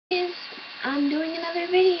I'm doing another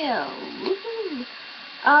video. Woohoo!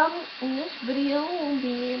 In this video will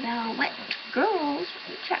be about what girls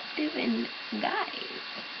find attractive in guys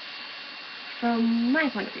from my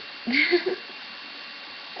point of view.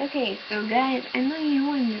 Okay, so guys, I know you're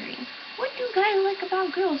wondering, what do guys like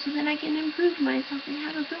about girls so that I can improve myself and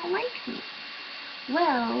have a girl like me?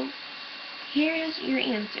 Well, here's your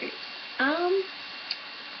answers.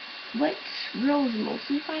 What girls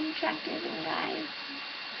mostly find attractive in guys,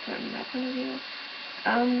 from my point of view,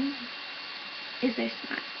 is their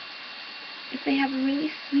smile. If they have a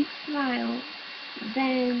really sweet smile,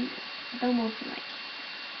 then they'll mostly like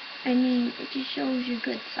it. I mean, it just shows your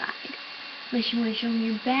good side. Unless you want to show them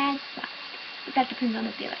your bad side. But that depends on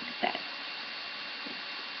if they like it better.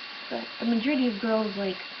 But the majority of girls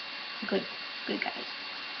like good guys.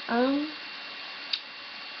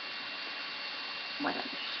 What else?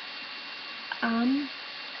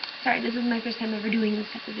 Sorry, this is my first time ever doing this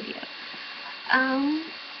type of video.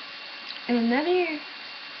 And another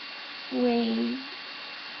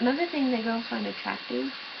thing that girls find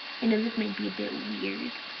attractive, I know this might be a bit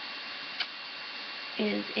weird,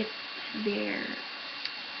 is if they're,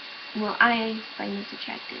 well, I find this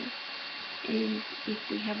attractive, is if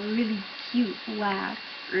they have a really cute laugh,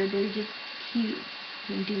 or they're just cute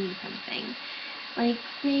when doing something. Like,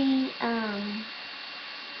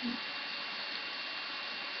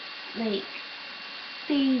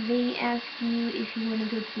 say they ask you if you want to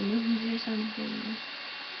go to the movies or something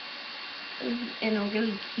in a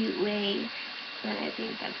really cute way, then I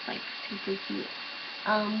think that's like super cute.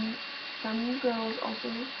 Some girls also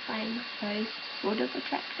find guys sort of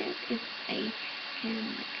attractive if they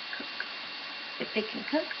can cook. If they can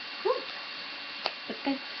cook, cool. But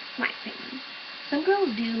that's my opinion. Some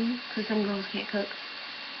girls do, because some girls can't cook.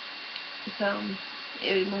 So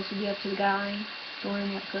it would mostly be up to the guy to learn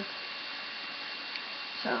how to cook.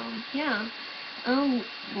 So yeah,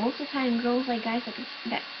 most of the time girls like guys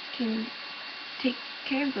that can take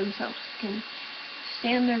care of themselves, can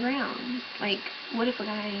stand their ground. Like, what if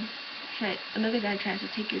another guy tries to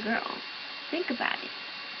take your girl? Think about it.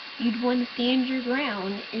 You'd want to stand your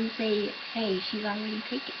ground and say, hey, she's already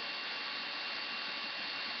taken.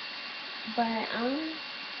 But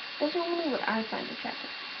that's only what I find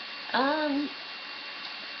attractive.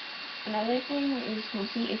 Another thing is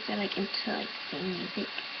mostly if they're like into like singing music.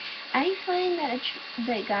 I find that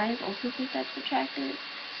guys also think that's attractive,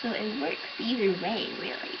 so it works either way,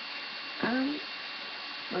 really.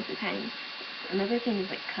 Most of the time. Another thing is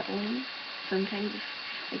like cuddling. Sometimes if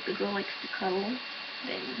like the girl likes to cuddle,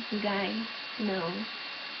 then the guy,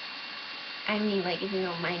 I mean, like, if they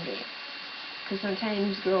don't mind it. Because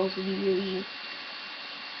sometimes girls will be really,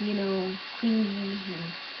 clingy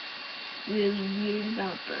and really weird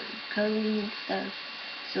about the cuddling and stuff.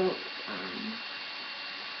 So,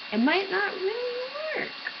 it might not really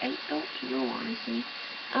work. I don't know, honestly.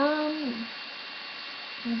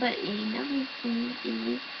 But another thing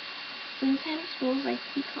is, sometimes girls like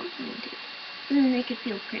to be complimented, and then they could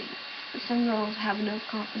feel pretty. But some girls have enough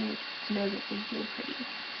confidence to know that they feel pretty.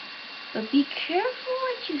 But be careful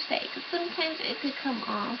what you say, because sometimes it could come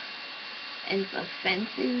off as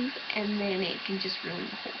offensive, and then it can just ruin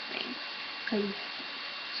the whole thing. Because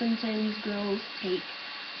sometimes girls take,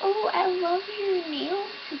 oh, I love your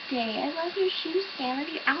nails today, I love your shoes today, I love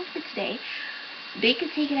your outfit today. They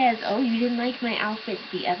could take it as, oh, you didn't like my outfit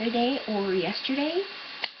the other day or yesterday.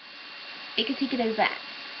 They could take it as that.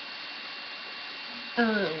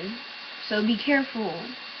 So be careful.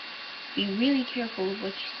 Be really careful with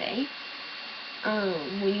what you say.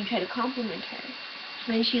 When you try to compliment her,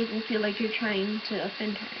 then she doesn't feel like you're trying to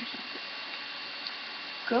offend her or something.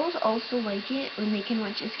 Girls also like it when they can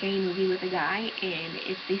watch a scary movie with a guy, and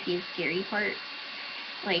if they see a scary part,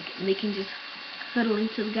 like, they can just cuddle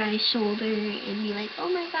into the guy's shoulder and be like, oh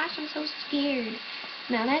my gosh, I'm so scared.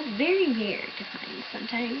 Now that's very rare to find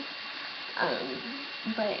sometimes.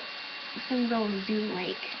 But some girls do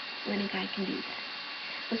like when a guy can do that.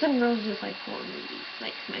 But some girls just like horror movies.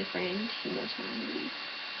 Like my friend, she loves horror movies.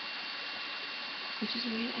 Which is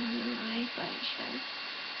weird, I don't know why, but she does.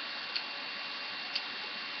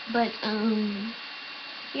 But,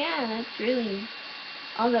 yeah, that's really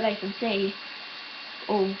all that I can say.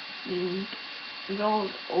 Oh,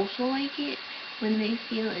 girls also like it when they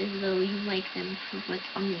feel as though you like them for what's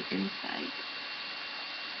on the inside.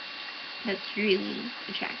 That's really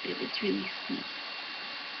attractive. It's really sweet.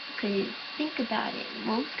 Because think about it.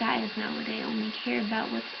 Most guys nowadays only care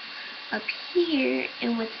about what's up here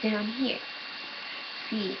and what's down here.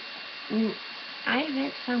 See, I've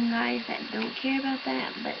met some guys that don't care about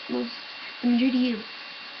that, but the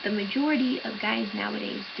majority of guys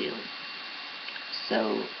nowadays do.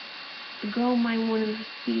 So the girl might want to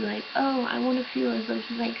be like, oh, I want to feel as though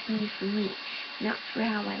he likes me for me, not for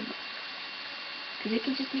how I look. Because it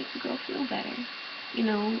can just make the girl feel better. You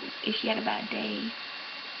know, if she had a bad day,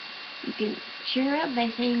 you can cheer her up by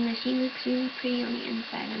saying that she looks really pretty on the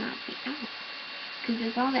inside and not the out. Because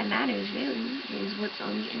that's all that matters, really, is what's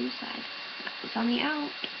on the inside, not what's on the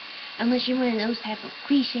out. Unless you're one of those type of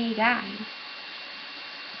cliche guys.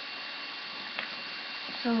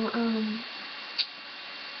 So,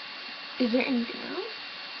 is there anything else?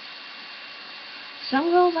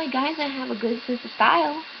 Some girls like guys that have a good sense of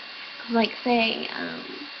style. Like, say,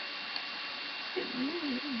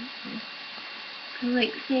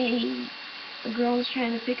 say a girl is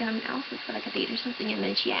trying to pick out an outfit for like a date or something, and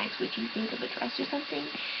then she asks what you think of a dress or something,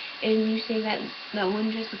 and you say that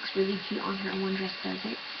one dress looks really cute on her and one dress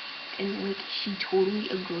doesn't, and like she totally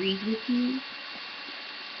agrees with you,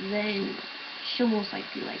 then she'll most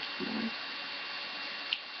likely like you more.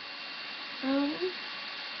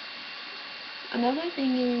 Another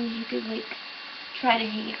thing is you could like try to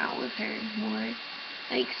hang out with her more.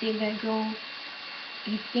 Like, say that girl,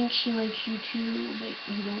 you think she likes you too,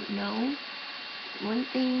 but you don't know. One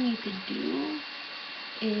thing you could do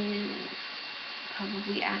is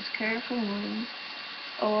probably ask her for one,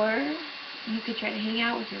 or you could try to hang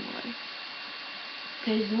out with her more.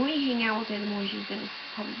 Because the more you hang out with her, the more she's gonna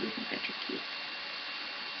probably think that you're cute.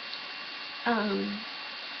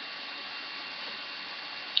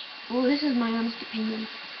 Well, this is my honest opinion.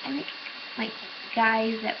 I like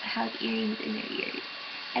guys that have earrings in their ears.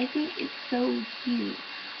 I think it's so cute,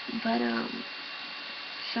 but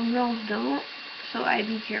some girls don't, so I'd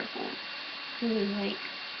be careful. Cause like,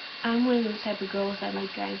 I'm one of those type of girls that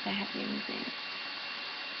like guys that have earrings in,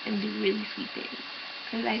 and do really sweet things,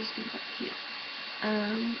 cause I just think that's cute.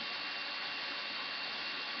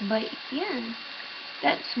 But yeah,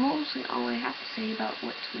 that's mostly all I have to say about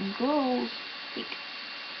what some girls like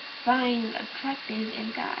find attractive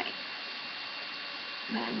in guys.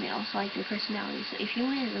 And they also like their personality. So if you're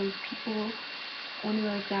one of those people, one of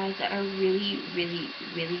those guys that are really, really,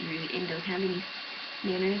 really rude and don't have any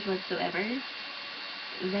manners whatsoever,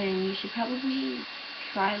 then you should probably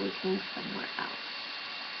try looking somewhere else.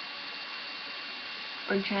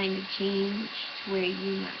 Or trying to change to where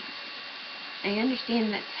you're nice. I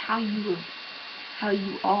understand that's how you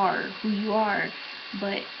are, who you are,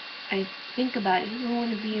 but I think about it, you don't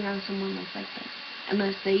want to be around someone that's like that,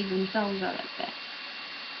 unless they themselves are like that.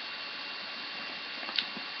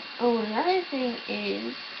 Oh, another thing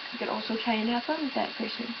is, you could also try and have fun with that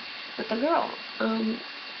person, with the girl.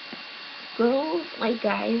 Girls like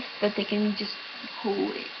guys that they can just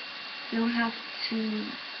hold it. They don't have to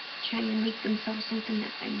try and make themselves something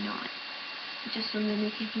that they're not, just so that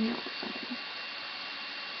they can hang out with someone.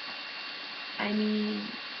 I mean,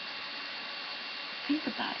 think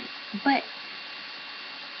about it. But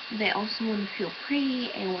they also want to feel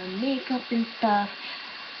pretty and wear makeup and stuff.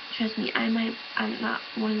 Trust me, I'm not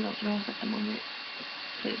one of those girls at the moment.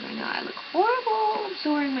 Because right now I look horrible. I'm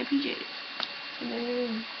still wearing my PJs. And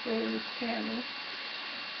they're terrible.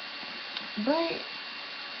 But,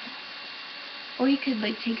 or you could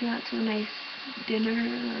like take her out to a nice dinner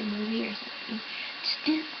or a movie or something. Just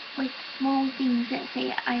do like small things that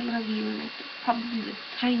say I love you in like probably the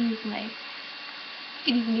tiniest way.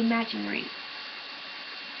 You can even get matching rings.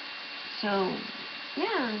 So,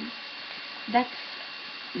 yeah, that's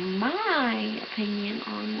my opinion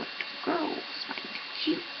on what girls find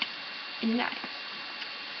cute in guys.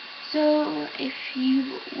 So, if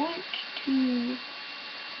you want to,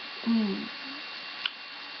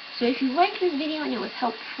 so if you liked this video and it was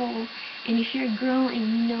helpful, and if you're a girl and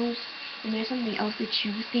you know, and there's something else that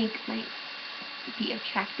you think might be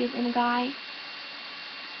attractive in a guy,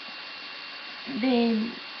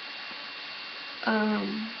 then,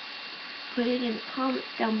 put it in the comments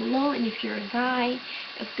down below. And if you're a guy,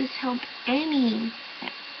 if this helped any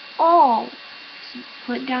at all,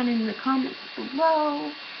 put down in the comments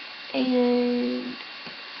below, and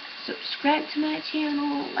subscribe to my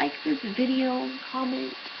channel, like this video,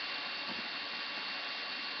 comment,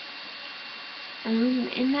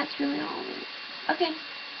 and that's really all. Okay,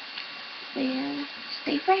 so yeah,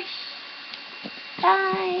 stay fresh.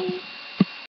 Bye.